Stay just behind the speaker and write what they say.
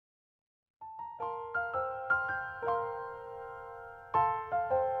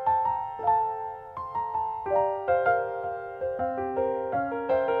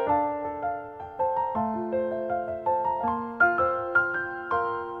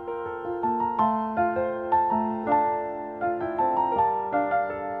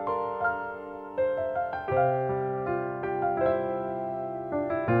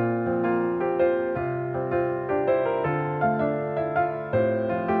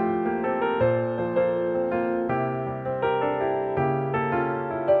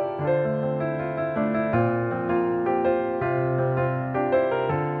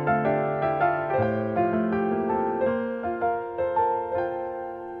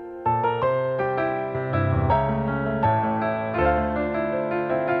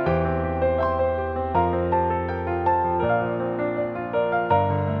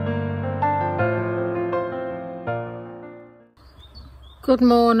Good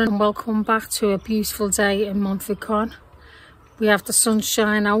morning and welcome back to a beautiful day in Montfort. We have the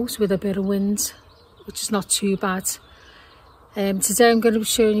sunshine out with a bit of wind, which is not too bad. Today I'm going to be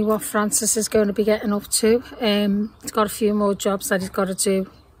showing you what Francis is going to be getting up to. He's got a few more jobs that he's got to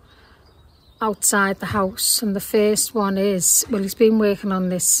do outside the house, and the first one is, well, he's been working on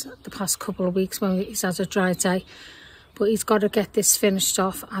this the past couple of weeks when he's had a dry day, but he's got to get this finished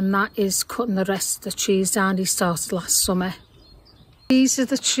off, and that is cutting the rest of the trees down he started last summer. These are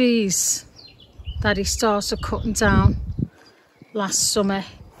the trees that he started cutting down last summer.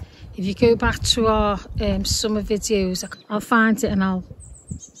 If you go back to our summer videos, I'll find it and I'll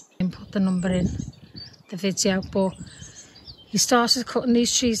put the number in the video. But he started cutting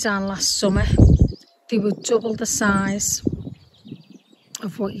these trees down last summer. They were double the size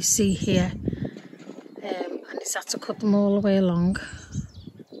of what you see here, and he's had to cut them all the way along.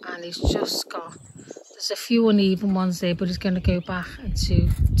 And he's just got, there's a few uneven ones there, but he's going to go back and to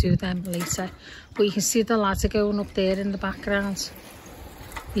do them later. But you can see the ladder going up there in the background.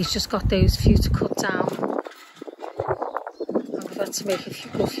 He's just got those few to cut down. And we've had to make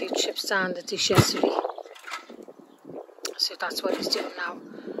a few chips down the déchetterie. So that's what he's doing now.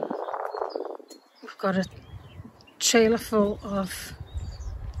 We've got a trailer full of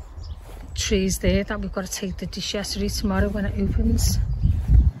trees there that we've got to take the déchetterie tomorrow when it opens.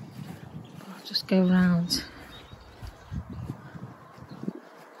 I'll just go around,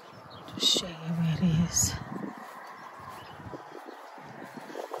 just show you where he is.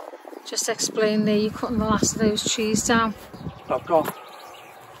 Just explain there, you're cutting the last of those trees down. I've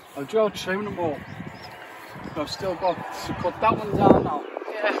just trimmed them all. I've still got to cut that one down now.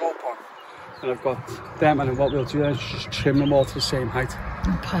 Yeah. And I've got them, and what we'll do is just trim them all to the same height.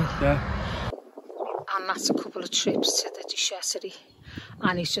 Okay. Yeah. And that's a couple of trips to the déchetterie.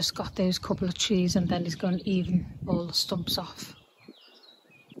 And he's just got those couple of trees, and then he's going to even all the stumps off.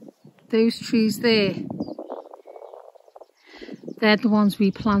 Those trees there, they're the ones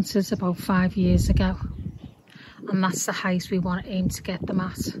we planted about 5 years ago. And that's the height we want to aim to get them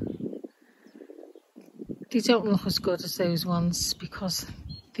at. They don't look as good as those ones because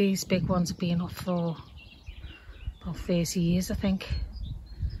these big ones have been up for about 30 years, I think.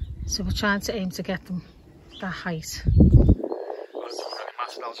 So we're trying to aim to get them that height.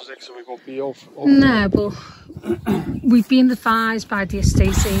 So we won't be off. No, but we've been advised by the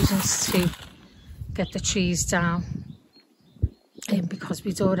estate agents to get the trees down. Because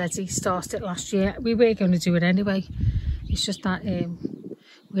we'd already started last year. We were going to do it anyway. It's just that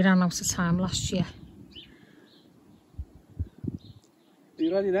we ran out of time last year. Are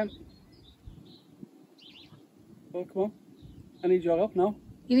you ready then? Well, come on. I need your help now.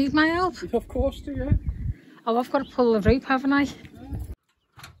 You need my help? Of course do, yeah. Oh, I've got to pull the rope, haven't I?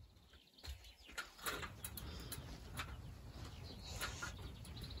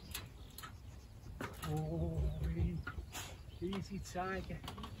 Oh, easy tiger.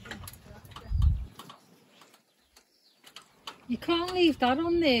 You can't leave that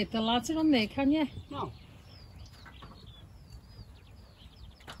on there, the ladder on there, can you? No.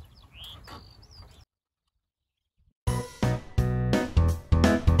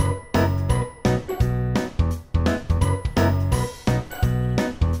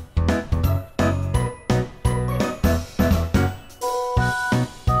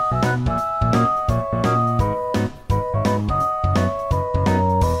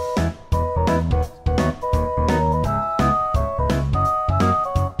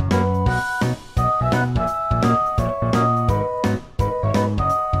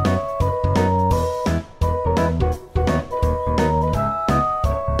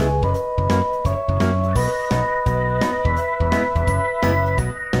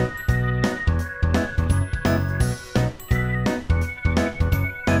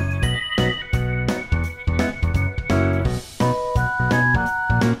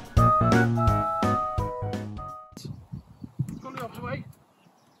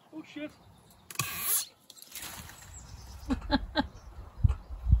 Oh shit.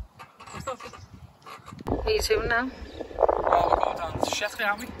 What are you doing now? Well, we're going down to déchetterie,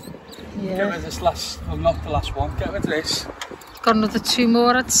 aren't we? Yeah. Get rid of this last, well, not the last one, get rid of this. Got another 2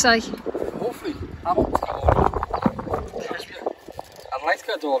 more, I'd say. Hopefully. I'm up to go on. I'd like to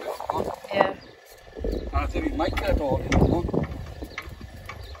get all in. Yeah. And I think we might get all in.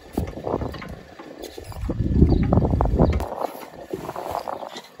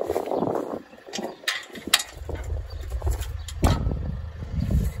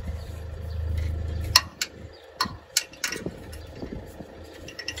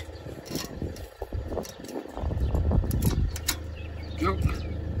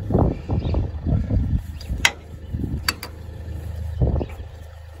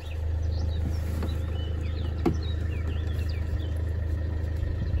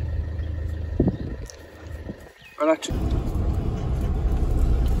 But actually,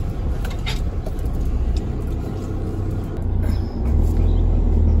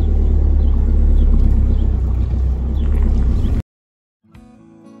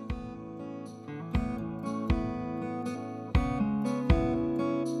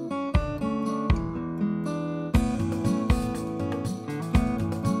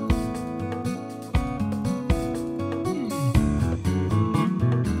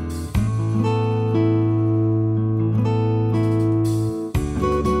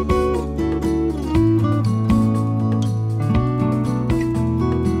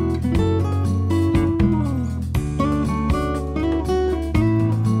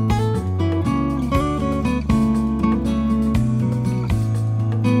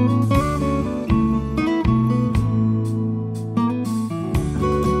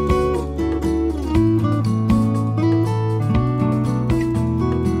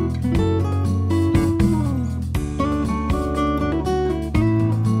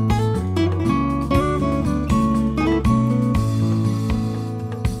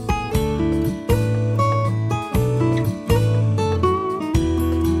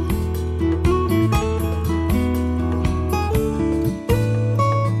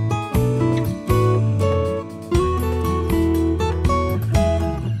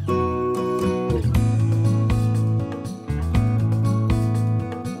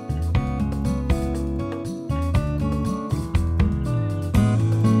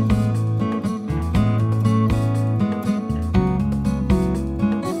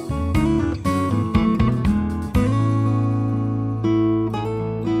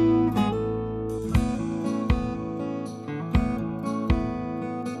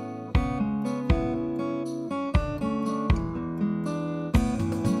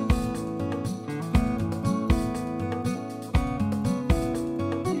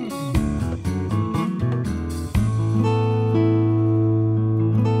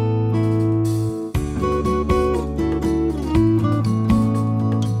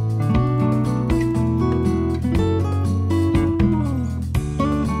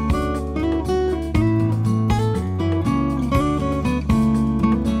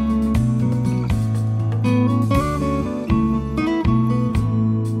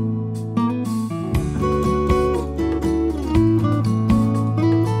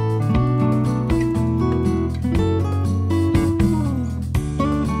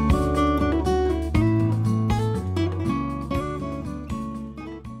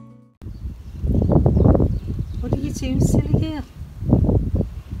 doing, silly girl?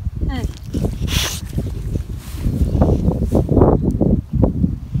 Hey.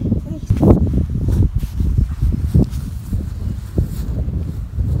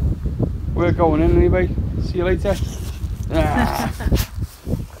 We're going in anyway. See you later.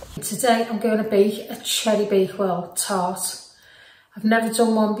 Today I'm going to bake a cherry Bakewell tart. I've never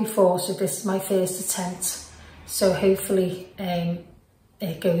done one before, so this is my first attempt. So hopefully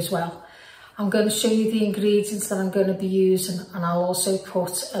it goes well. I'm going to show you the ingredients that I'm going to be using, and I'll also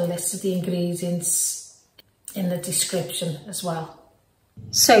put a list of the ingredients in the description as well.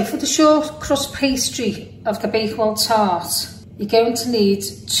 So for the short crust pastry of the Bakewell tart, you're going to need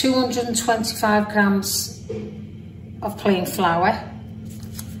 225 grams of plain flour,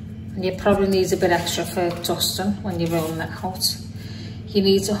 and you probably need a bit extra for dusting when you're rolling it out. You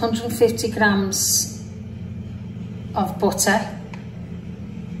need 150 grams of butter,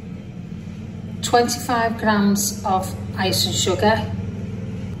 25 grams of icing sugar,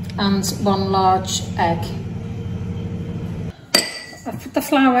 and 1 large egg. I've put the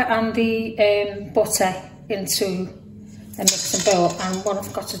flour and the butter into a mixing bowl, and what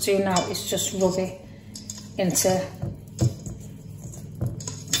I've got to do now is just rub it into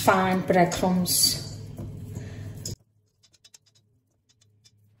fine breadcrumbs.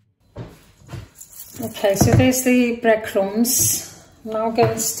 Okay, so there's the breadcrumbs. I'm now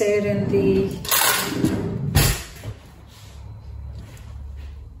going to stir in the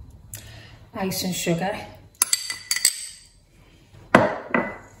icing sugar.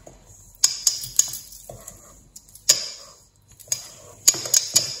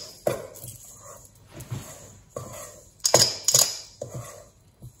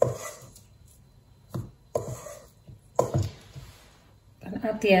 And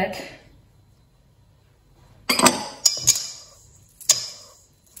add the egg.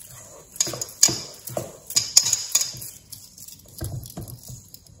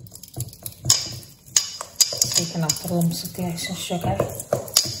 Taking off the lumps of the icing sugar.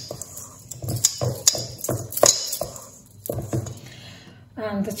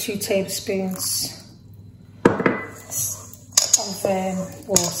 And the 2 tablespoons of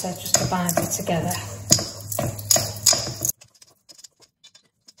water just to bind it together.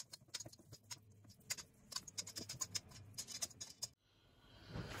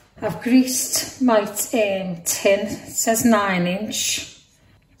 I've greased my tin. It says 9-inch.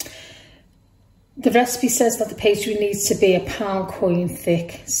 The recipe says that the pastry needs to be a pound coin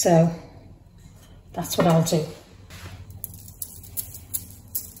thick, so that's what I'll do.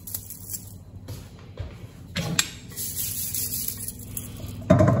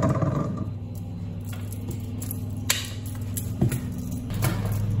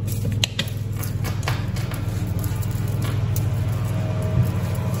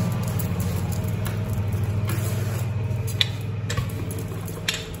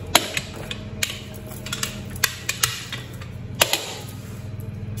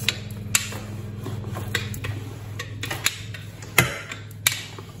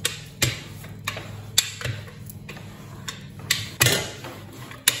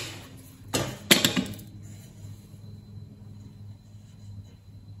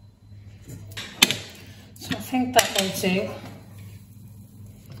 I think that will do,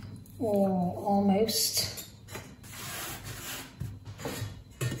 or almost.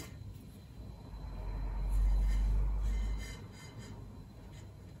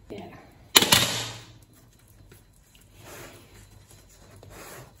 Yeah.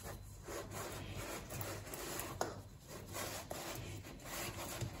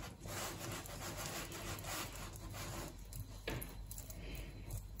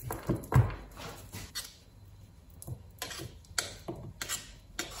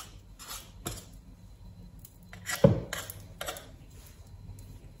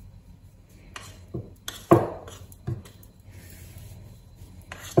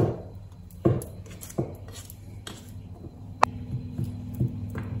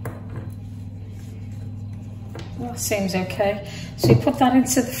 That seems okay. So you put that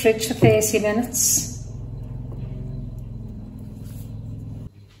into the fridge for 30 minutes.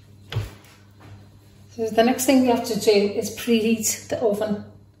 So the next thing we have to do is preheat the oven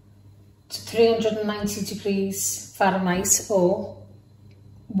to 390 degrees Fahrenheit or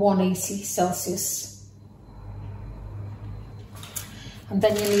 180 Celsius. And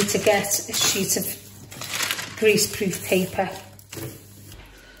then you need to get a sheet of grease-proof paper.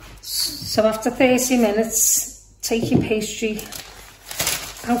 So after 30 minutes, take your pastry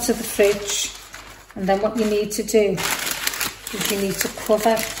out of the fridge, and then what you need to do is you need to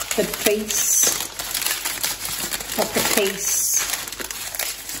cover the base of the case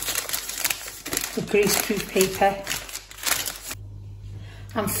with greaseproof paper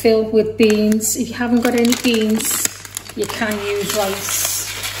and fill with beans. If you haven't got any beans, you can use rice.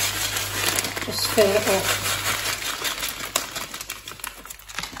 Just fill it up.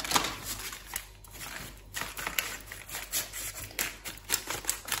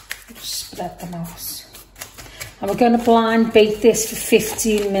 Spread them out. And we're going to blind bake this for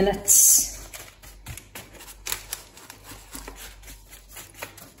 15 minutes.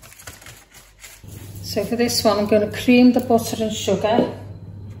 So for this one, I'm going to cream the butter and sugar.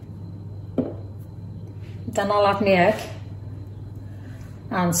 Then I'll add my egg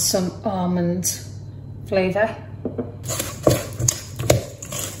and some almond flavour.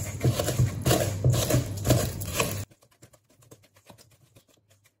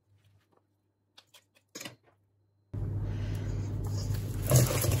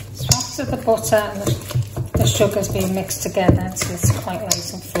 So after the butter and the sugar's been mixed together until it's quite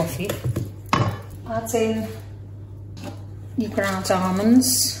light and fluffy, add in your ground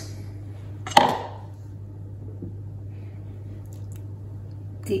almonds,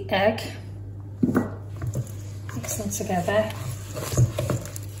 the egg, mix them together,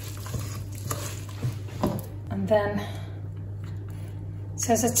 and then it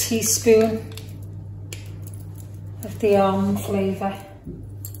says a teaspoon of the almond flavour.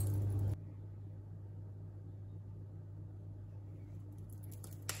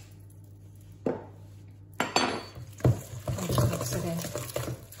 Mix it in.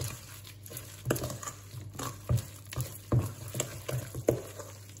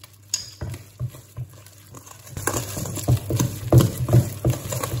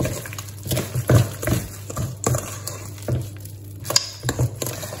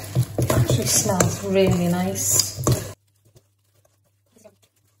 Actually smells really nice.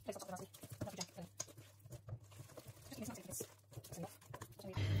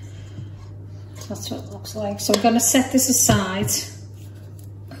 That's what it looks like. So we're going to set this aside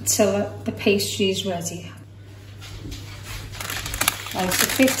until the pastry is ready. Right, so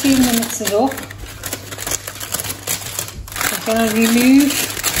 15 minutes is up. We're going to remove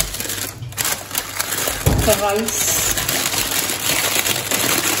the rice.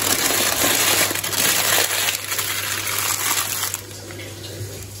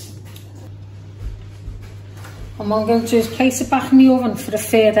 And what I'm going to do is place it back in the oven for a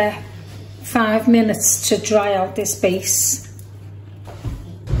further 5 minutes to dry out this base.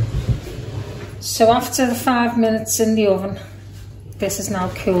 So after the 5 minutes in the oven, this is now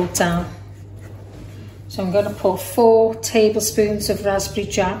cooled down. So I'm going to put 4 tablespoons of raspberry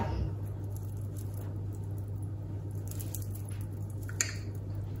jam.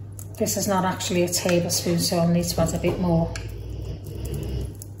 This is not actually a tablespoon, so I'll need to add a bit more.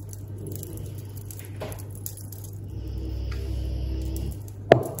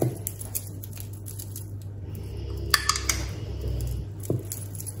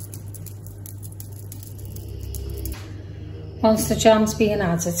 Once the jam's being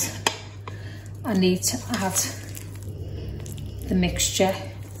added, I need to add the mixture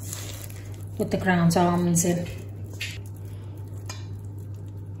with the ground almonds in.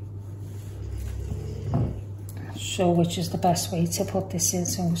 I'm not sure which is the best way to put this in,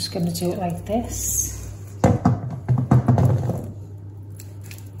 so I'm just going to do it like this. It'd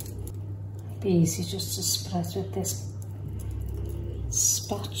be easy just to spread with this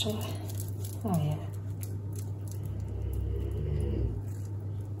spatula. Oh yeah.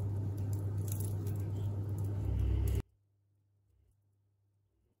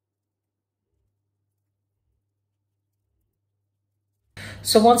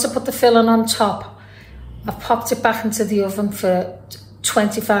 So once I put the filling on top, I've popped it back into the oven for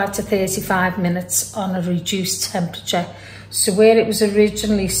 25 to 35 minutes on a reduced temperature. So where it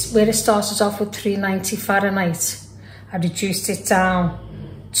started off with 390 Fahrenheit, I reduced it down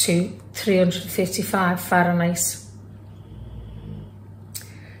to 355 Fahrenheit,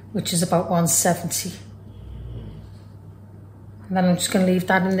 which is about 170. And then I'm just going to leave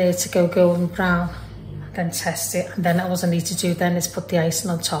that in there to go golden brown. Then test it, and then all I need to do then is put the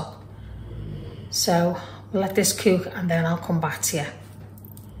icing on top. So we'll let this cook and then I'll come back to you.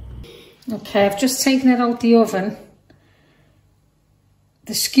 Okay, I've just taken it out the oven.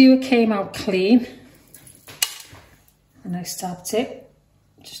 The skewer came out clean and I stabbed it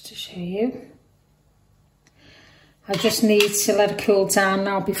just to show you. I just need to let it cool down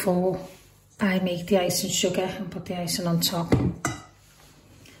now before I make the icing sugar and put the icing on top.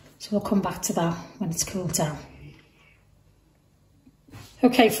 So we'll come back to that when it's cooled down.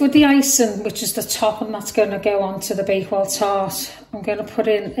 Okay, for the icing, which is the top, and that's going to go onto the Bakewell Tart, I'm going to put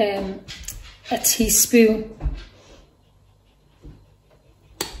in a teaspoon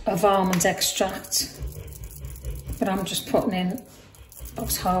of almond extract. But I'm just putting in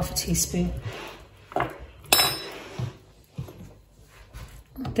about half a teaspoon.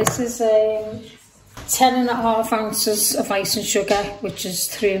 This is 10.5 ounces of icing sugar, which is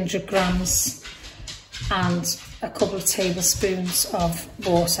 300 grams, and a couple of tablespoons of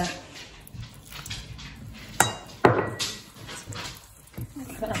water. I'm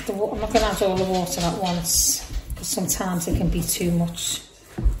not going to add all the water at once, because sometimes it can be too much.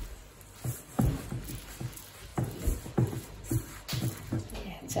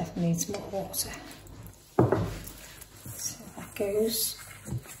 Yeah, it definitely needs more water. So that goes.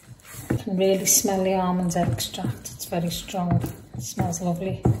 You can really smell the almond extract, it's very strong, it smells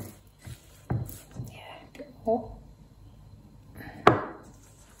lovely. Yeah, a bit more.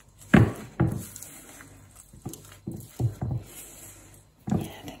 Yeah, I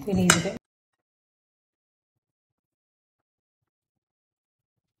think we need a bit.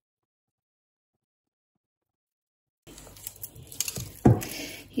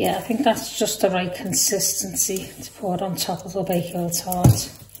 Yeah, I think that's just the right consistency to pour on top of the Bakewell Tart.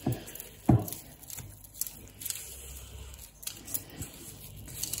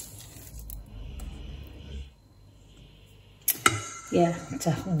 Yeah,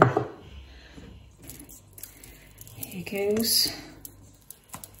 definitely. Here goes.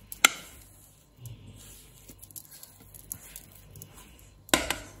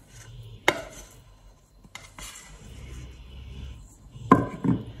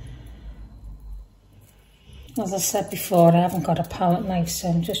 As I said before, I haven't got a palette knife, so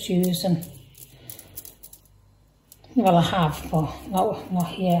I'm just using, well, I have, but not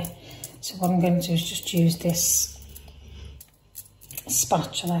here. So what I'm going to do is just use this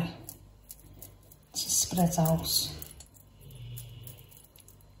spatula to spread out.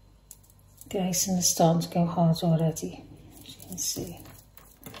 The icing is starting to go hard already, as you can see.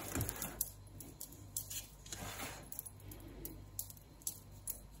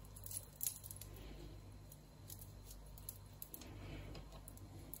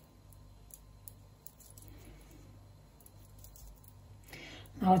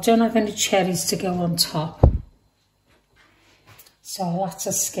 Now I don't have any cherries to go on top, so I'll have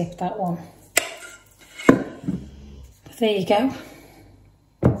to skip that one. But there you go.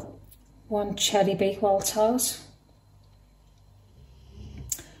 One cherry Bakewell Tart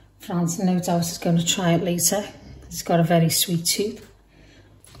Franz no doubt is going to try it later. He's got a very sweet tooth.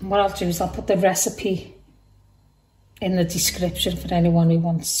 And what I'll do is I'll put the recipe in the description for anyone who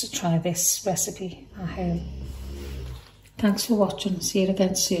wants to try this recipe at home. Thanks for watching. See you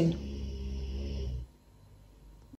again soon.